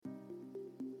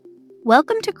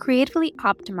Welcome to Creatively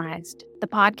Optimized, the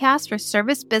podcast for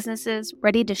service businesses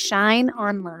ready to shine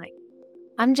online.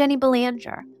 I'm Jenny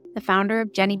Belanger, the founder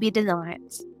of Jenny B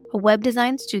Designs, a web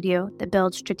design studio that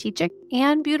builds strategic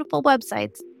and beautiful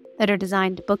websites that are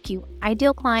designed to book you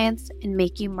ideal clients and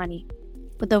make you money.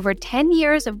 With over 10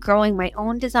 years of growing my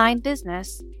own design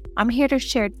business, I'm here to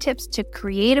share tips to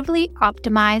creatively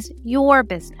optimize your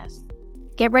business.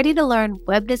 Get ready to learn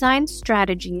web design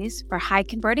strategies for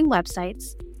high-converting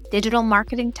websites, digital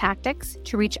marketing tactics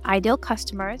to reach ideal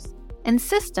customers, and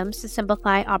systems to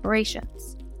simplify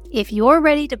operations. If you're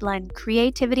ready to blend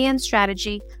creativity and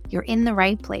strategy, you're in the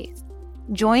right place.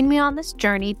 Join me on this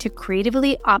journey to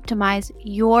creatively optimize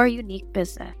your unique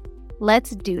business. Let's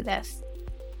do this.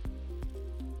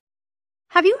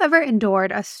 Have you ever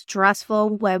endured a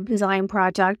stressful web design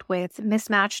project with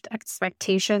mismatched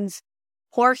expectations,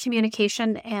 poor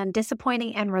communication, and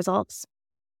disappointing end results?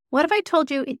 What if I told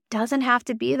you it doesn't have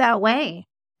to be that way?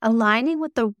 Aligning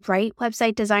with the right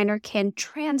website designer can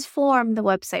transform the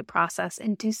website process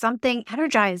into something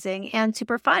energizing and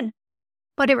super fun.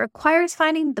 But it requires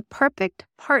finding the perfect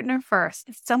partner first,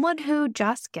 someone who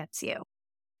just gets you.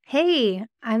 Hey,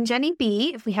 I'm Jenny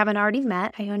B. If we haven't already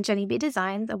met, I own Jenny B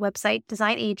Designs, a website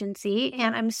design agency,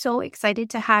 and I'm so excited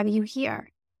to have you here.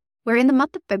 We're in the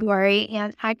month of February,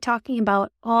 and I'm talking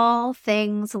about all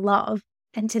things love.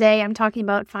 And today I'm talking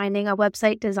about finding a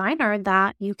website designer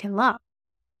that you can love.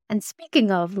 And speaking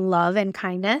of love and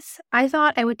kindness, I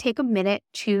thought I would take a minute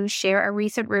to share a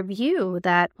recent review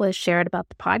that was shared about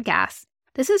the podcast.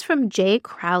 This is from Jay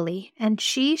Crowley, and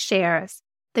she shares,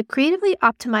 "The Creatively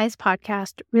Optimized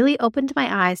podcast really opened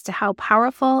my eyes to how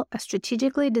powerful a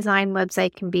strategically designed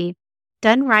website can be.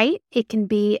 Done right, it can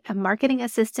be a marketing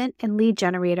assistant and lead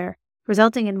generator,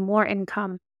 resulting in more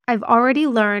income. I've already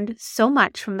learned so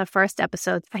much from the first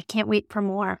episodes. I can't wait for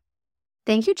more."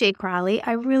 Thank you, Jay Crowley.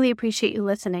 I really appreciate you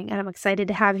listening, and I'm excited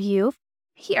to have you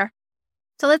here.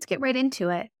 So let's get right into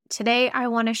it. Today, I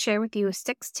want to share with you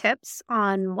 6 tips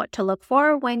on what to look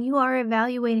for when you are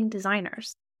evaluating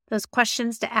designers. Those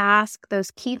questions to ask,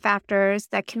 those key factors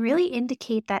that can really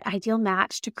indicate that ideal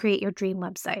match to create your dream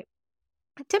website.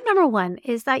 Tip number 1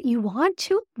 is that you want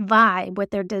to vibe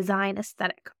with their design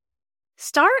aesthetic.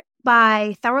 Start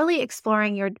by thoroughly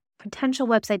exploring your potential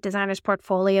website designer's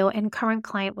portfolio and current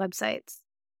client websites.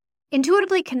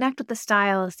 Intuitively connect with the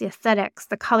styles, the aesthetics,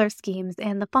 the color schemes,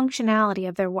 and the functionality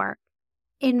of their work.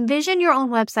 Envision your own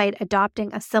website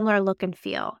adopting a similar look and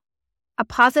feel. A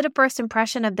positive first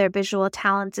impression of their visual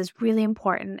talents is really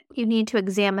important. You need to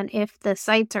examine if the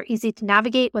sites are easy to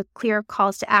navigate with clear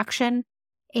calls to action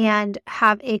and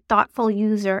have a thoughtful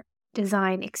user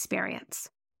design experience.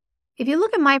 If you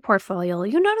look at my portfolio,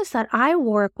 you'll notice that I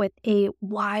work with a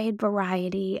wide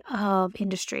variety of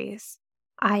industries.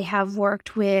 I have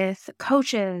worked with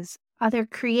coaches, other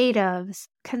creatives,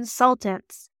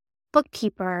 consultants,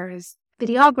 bookkeepers,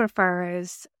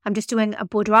 videographers. I'm just doing a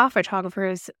boudoir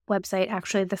photographer's website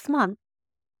actually this month,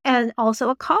 and also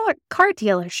a car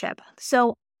dealership.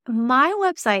 So my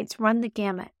websites run the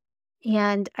gamut,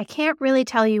 and I can't really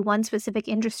tell you one specific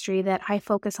industry that I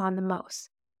focus on the most.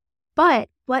 But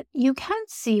what you can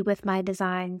see with my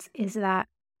designs is that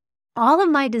all of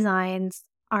my designs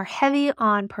are heavy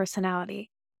on personality.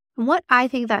 And what I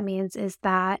think that means is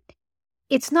that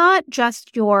it's not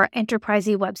just your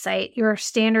enterprisey website, your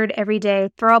standard everyday,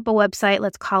 throw up a website,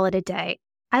 let's call it a day.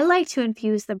 I like to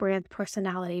infuse the brand's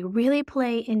personality, really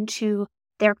play into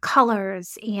their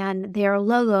colors and their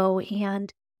logo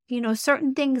and,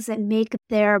 certain things that make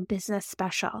their business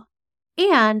special.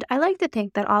 And I like to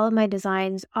think that all of my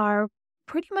designs are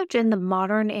pretty much in the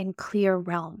modern and clear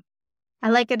realm. I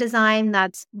like a design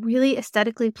that's really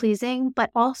aesthetically pleasing,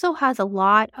 but also has a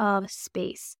lot of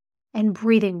space and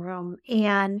breathing room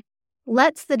and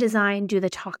lets the design do the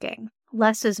talking.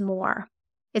 Less is more.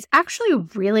 It's actually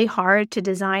really hard to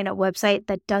design a website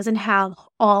that doesn't have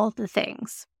all the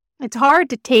things. It's hard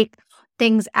to take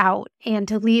things out and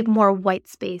to leave more white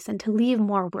space and to leave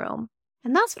more room.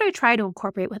 And that's what I try to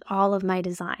incorporate with all of my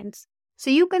designs.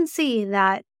 So you can see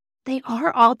that they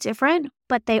are all different,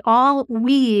 but they all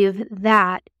weave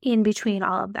that in between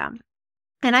all of them.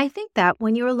 And I think that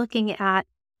when you're looking at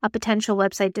a potential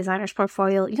website designer's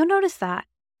portfolio, you'll notice that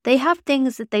they have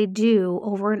things that they do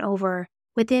over and over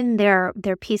within their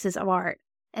pieces of art.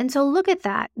 And so look at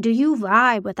that. Do you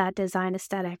vibe with that design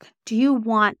aesthetic? Do you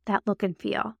want that look and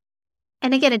feel?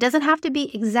 And again, it doesn't have to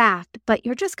be exact, but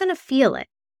you're just going to feel it.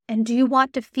 And do you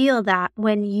want to feel that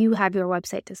when you have your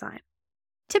website design?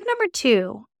 Tip number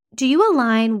 2, do you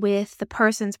align with the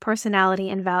person's personality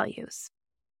and values?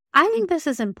 I think this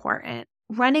is important.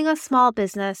 Running a small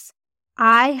business,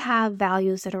 I have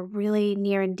values that are really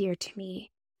near and dear to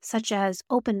me, such as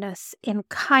openness and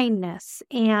kindness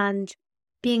and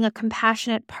being a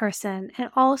compassionate person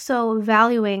and also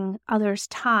valuing others'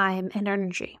 time and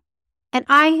energy. And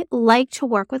I like to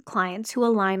work with clients who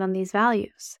align on these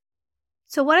values.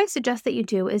 So what I suggest that you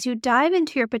do is you dive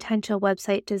into your potential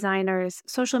website designer's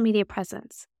social media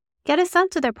presence. Get a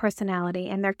sense of their personality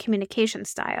and their communication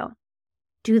style.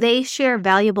 Do they share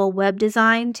valuable web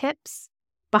design tips,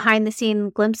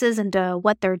 behind-the-scenes glimpses into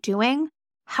what they're doing?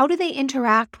 How do they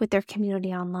interact with their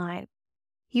community online?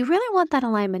 You really want that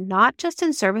alignment, not just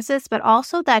in services, but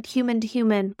also that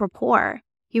human-to-human rapport.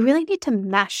 You really need to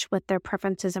mesh with their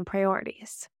preferences and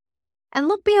priorities. And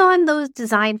look beyond those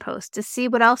design posts to see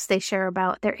what else they share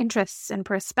about their interests and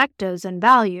perspectives and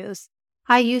values.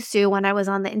 I used to, when I was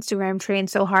on the Instagram train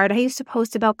so hard, I used to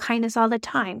post about kindness all the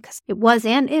time because it was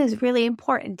and is really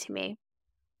important to me.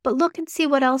 But look and see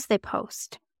what else they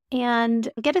post and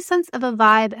get a sense of a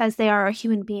vibe as they are a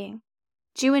human being.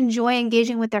 Do you enjoy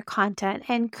engaging with their content?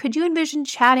 And could you envision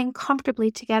chatting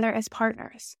comfortably together as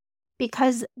partners?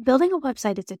 Because building a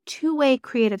website is a two-way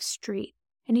creative street,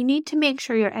 and you need to make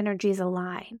sure your energies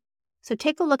align. So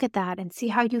take a look at that and see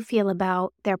how you feel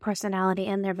about their personality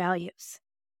and their values.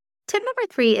 Tip number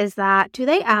 3 is that do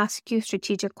they ask you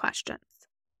strategic questions?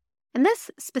 And this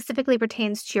specifically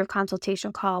pertains to your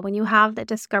consultation call. When you have the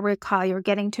discovery call, you're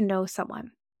getting to know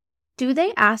someone. Do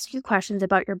they ask you questions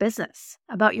about your business,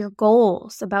 about your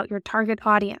goals, about your target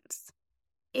audience?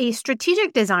 A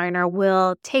strategic designer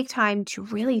will take time to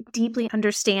really deeply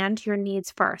understand your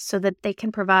needs first so that they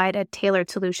can provide a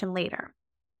tailored solution later.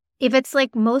 If it's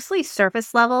like mostly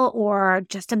surface level or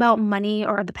just about money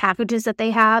or the packages that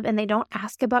they have and they don't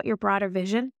ask about your broader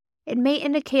vision, it may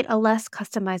indicate a less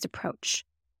customized approach.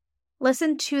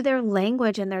 Listen to their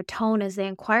language and their tone as they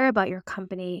inquire about your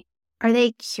company. Are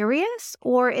they curious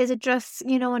or is it just,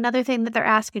 another thing that they're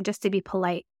asking just to be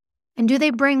polite? And do they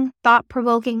bring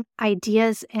thought-provoking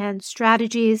ideas and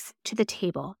strategies to the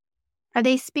table? Are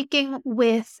they speaking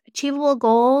with achievable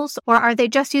goals or are they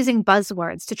just using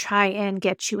buzzwords to try and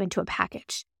get you into a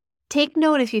package? Take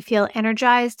note if you feel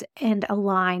energized and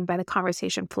aligned by the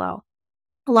conversation flow.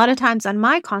 A lot of times on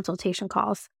my consultation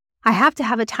calls, I have to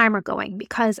have a timer going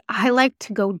because I like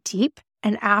to go deep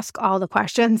and ask all the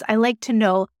questions. I like to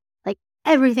know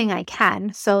everything I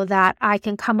can so that I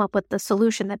can come up with the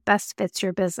solution that best fits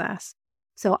your business.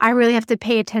 So I really have to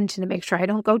pay attention to make sure I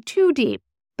don't go too deep,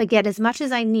 but get as much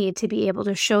as I need to be able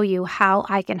to show you how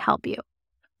I can help you.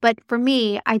 But for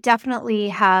me, I definitely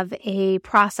have a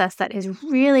process that is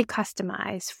really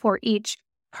customized for each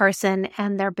person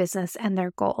and their business and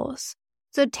their goals.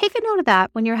 So take a note of that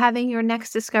when you're having your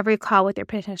next discovery call with your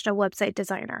potential website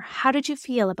designer. How did you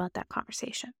feel about that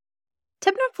conversation?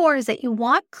 Tip number 4 is that you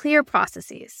want clear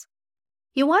processes.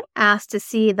 You want to ask to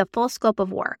see the full scope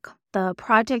of work, the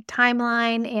project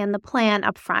timeline, and the plan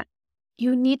up front.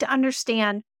 You need to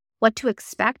understand what to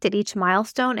expect at each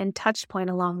milestone and touch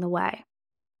point along the way.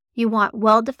 You want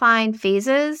well-defined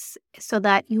phases so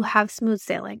that you have smooth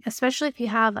sailing, especially if you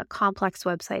have a complex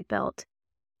website built.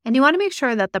 And you want to make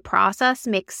sure that the process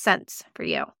makes sense for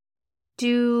you.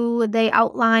 Do they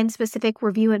outline specific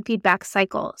review and feedback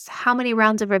cycles? How many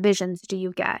rounds of revisions do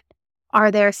you get? Are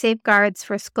there safeguards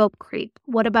for scope creep?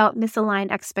 What about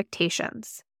misaligned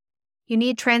expectations? You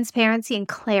need transparency and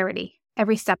clarity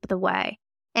every step of the way.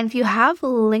 And if you have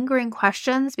lingering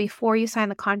questions before you sign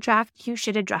the contract, you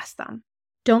should address them.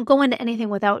 Don't go into anything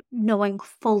without knowing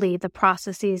fully the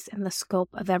processes and the scope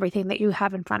of everything that you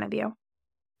have in front of you.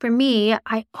 For me,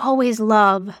 I always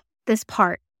love this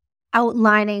part.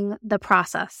 Outlining the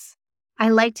process. I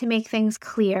like to make things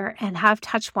clear and have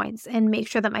touch points and make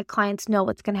sure that my clients know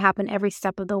what's going to happen every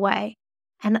step of the way.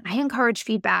 And I encourage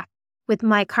feedback with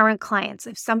my current clients.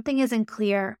 If something isn't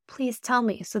clear, please tell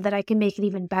me so that I can make it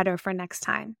even better for next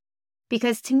time.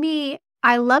 Because to me,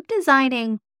 I love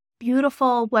designing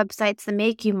beautiful websites that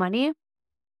make you money.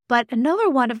 But another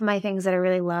one of my things that I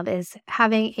really love is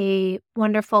having a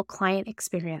wonderful client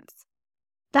experience.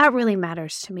 That really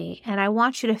matters to me, and I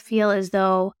want you to feel as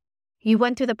though you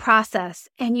went through the process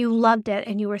and you loved it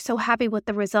and you were so happy with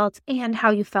the results and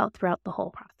how you felt throughout the whole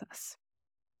process.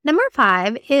 Number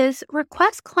 5 is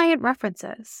request client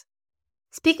references.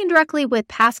 Speaking directly with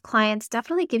past clients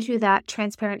definitely gives you that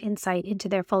transparent insight into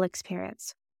their full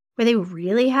experience. Were they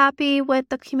really happy with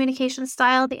the communication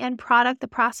style, the end product, the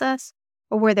process,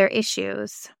 or were there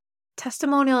issues?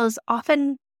 Testimonials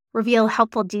often reveal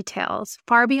helpful details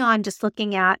far beyond just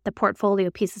looking at the portfolio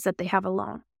pieces that they have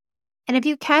alone. And if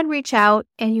you can reach out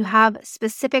and you have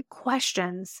specific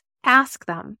questions, ask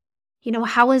them.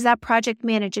 How was that project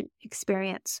management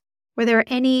experience? Were there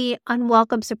any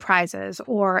unwelcome surprises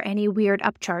or any weird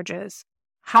upcharges?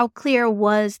 How clear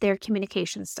was their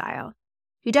communication style?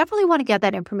 You definitely want to get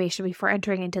that information before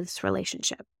entering into this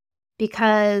relationship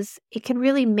because it can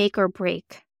really make or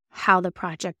break how the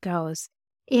project goes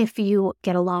if you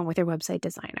get along with your website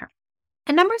designer.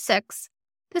 And number 6,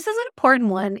 this is an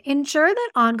important one. Ensure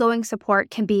that ongoing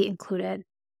support can be included.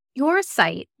 Your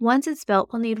site, once it's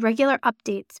built, will need regular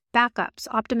updates, backups,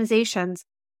 optimizations,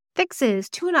 fixes,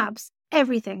 tune-ups,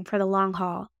 everything for the long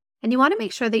haul. And you want to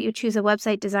make sure that you choose a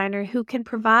website designer who can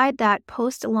provide that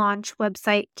post-launch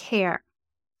website care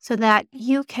so that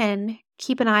you can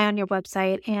keep an eye on your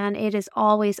website and it is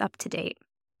always up to date.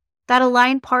 That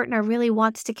aligned partner really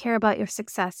wants to care about your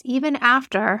success even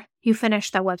after you finish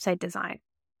that website design.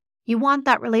 You want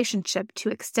that relationship to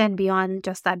extend beyond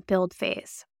just that build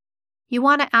phase. You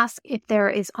want to ask if there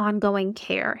is ongoing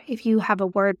care. If you have a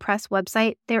WordPress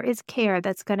website, there is care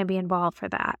that's going to be involved for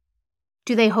that.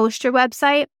 Do they host your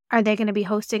website? Are they going to be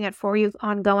hosting it for you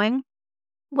ongoing?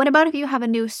 What about if you have a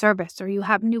new service or you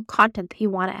have new content that you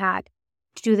want to add?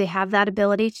 Do they have that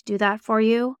ability to do that for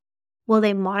you? Will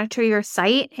they monitor your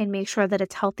site and make sure that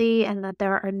it's healthy and that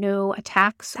there are no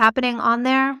attacks happening on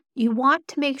there? You want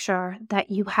to make sure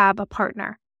that you have a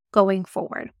partner going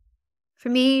forward. For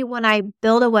me, when I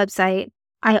build a website,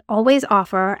 I always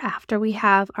offer, after we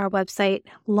have our website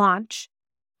launch,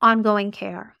 ongoing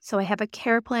care. So I have a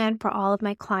care plan for all of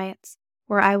my clients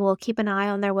where I will keep an eye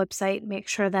on their website, make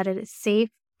sure that it is safe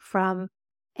from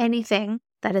anything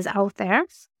that is out there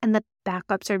and that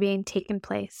backups are being taken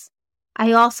place.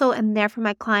 I also am there for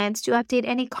my clients to update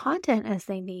any content as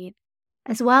they need,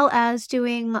 as well as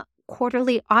doing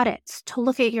quarterly audits to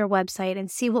look at your website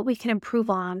and see what we can improve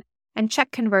on and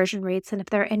check conversion rates and if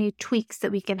there are any tweaks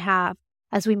that we can have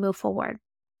as we move forward.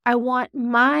 I want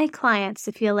my clients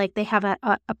to feel like they have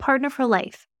a partner for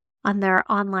life on their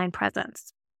online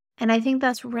presence. And I think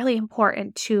that's really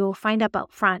important to find out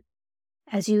up front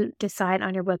as you decide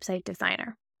on your website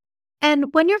designer.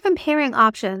 And when you're comparing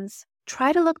options,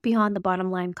 try to look beyond the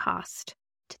bottom line cost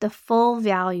to the full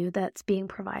value that's being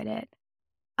provided.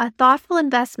 A thoughtful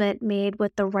investment made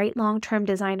with the right long-term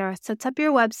designer sets up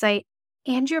your website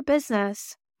and your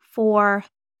business for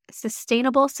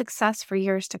sustainable success for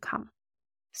years to come.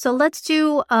 So let's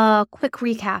do a quick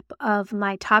recap of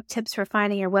my top tips for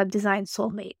finding your web design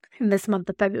soulmate in this month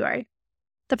of February.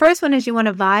 The first one is you want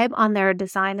to vibe on their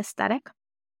design aesthetic.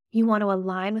 You want to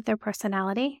align with their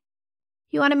personality.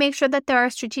 You want to make sure that there are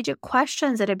strategic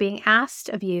questions that are being asked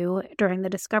of you during the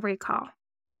discovery call.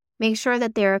 Make sure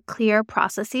that there are clear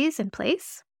processes in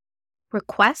place.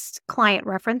 Request client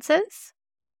references.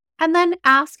 And then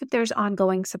ask if there's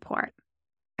ongoing support.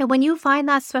 And when you find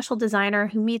that special designer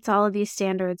who meets all of these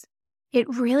standards, it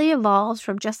really evolves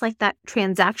from just like that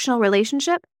transactional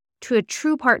relationship to a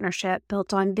true partnership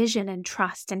built on vision and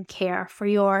trust and care for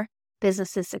your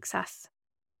business's success.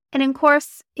 And of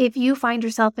course, if you find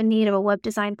yourself in need of a web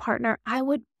design partner, I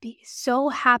would be so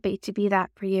happy to be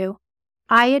that for you.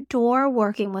 I adore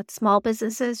working with small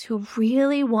businesses who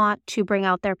really want to bring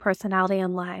out their personality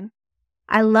online.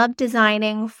 I love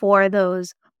designing for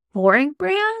those boring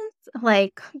brands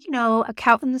like,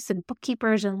 accountants and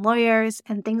bookkeepers and lawyers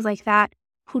and things like that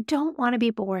who don't want to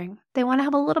be boring. They want to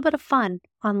have a little bit of fun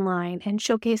online and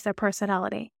showcase their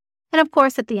personality. And of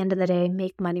course, at the end of the day,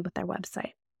 make money with their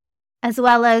website, as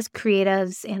well as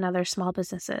creatives and other small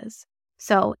businesses.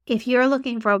 So if you're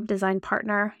looking for a design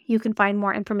partner, you can find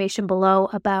more information below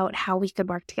about how we could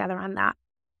work together on that.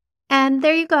 And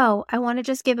there you go. I want to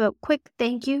just give a quick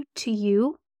thank you to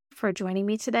you for joining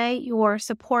me today. Your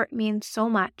support means so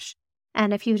much.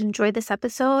 And if you've enjoyed this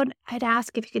episode, I'd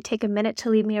ask if you could take a minute to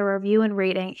leave me a review and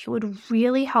rating. It would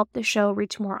really help the show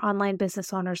reach more online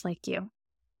business owners like you.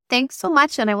 Thanks so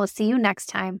much, and I will see you next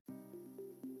time.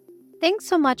 Thanks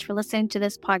so much for listening to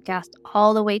this podcast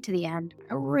all the way to the end.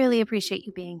 I really appreciate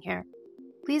you being here.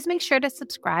 Please make sure to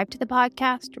subscribe to the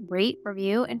podcast, rate,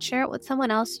 review, and share it with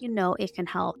someone else you know it can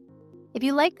help. If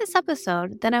you like this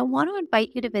episode, then I want to invite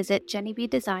you to visit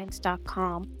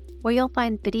jennybdesigns.com, where you'll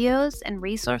find videos and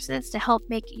resources to help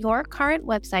make your current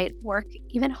website work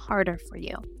even harder for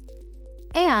you.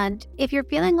 And if you're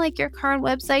feeling like your current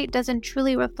website doesn't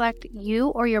truly reflect you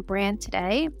or your brand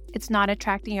today, it's not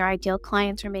attracting your ideal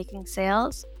clients or making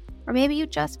sales, or maybe you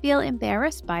just feel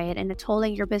embarrassed by it and it's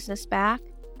holding your business back,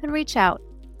 then reach out.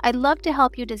 I'd love to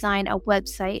help you design a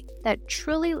website that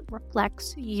truly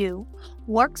reflects you,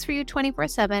 works for you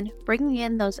 24/7, bringing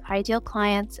in those ideal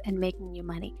clients and making you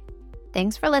money.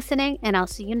 Thanks for listening, and I'll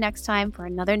see you next time for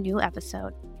another new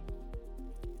episode.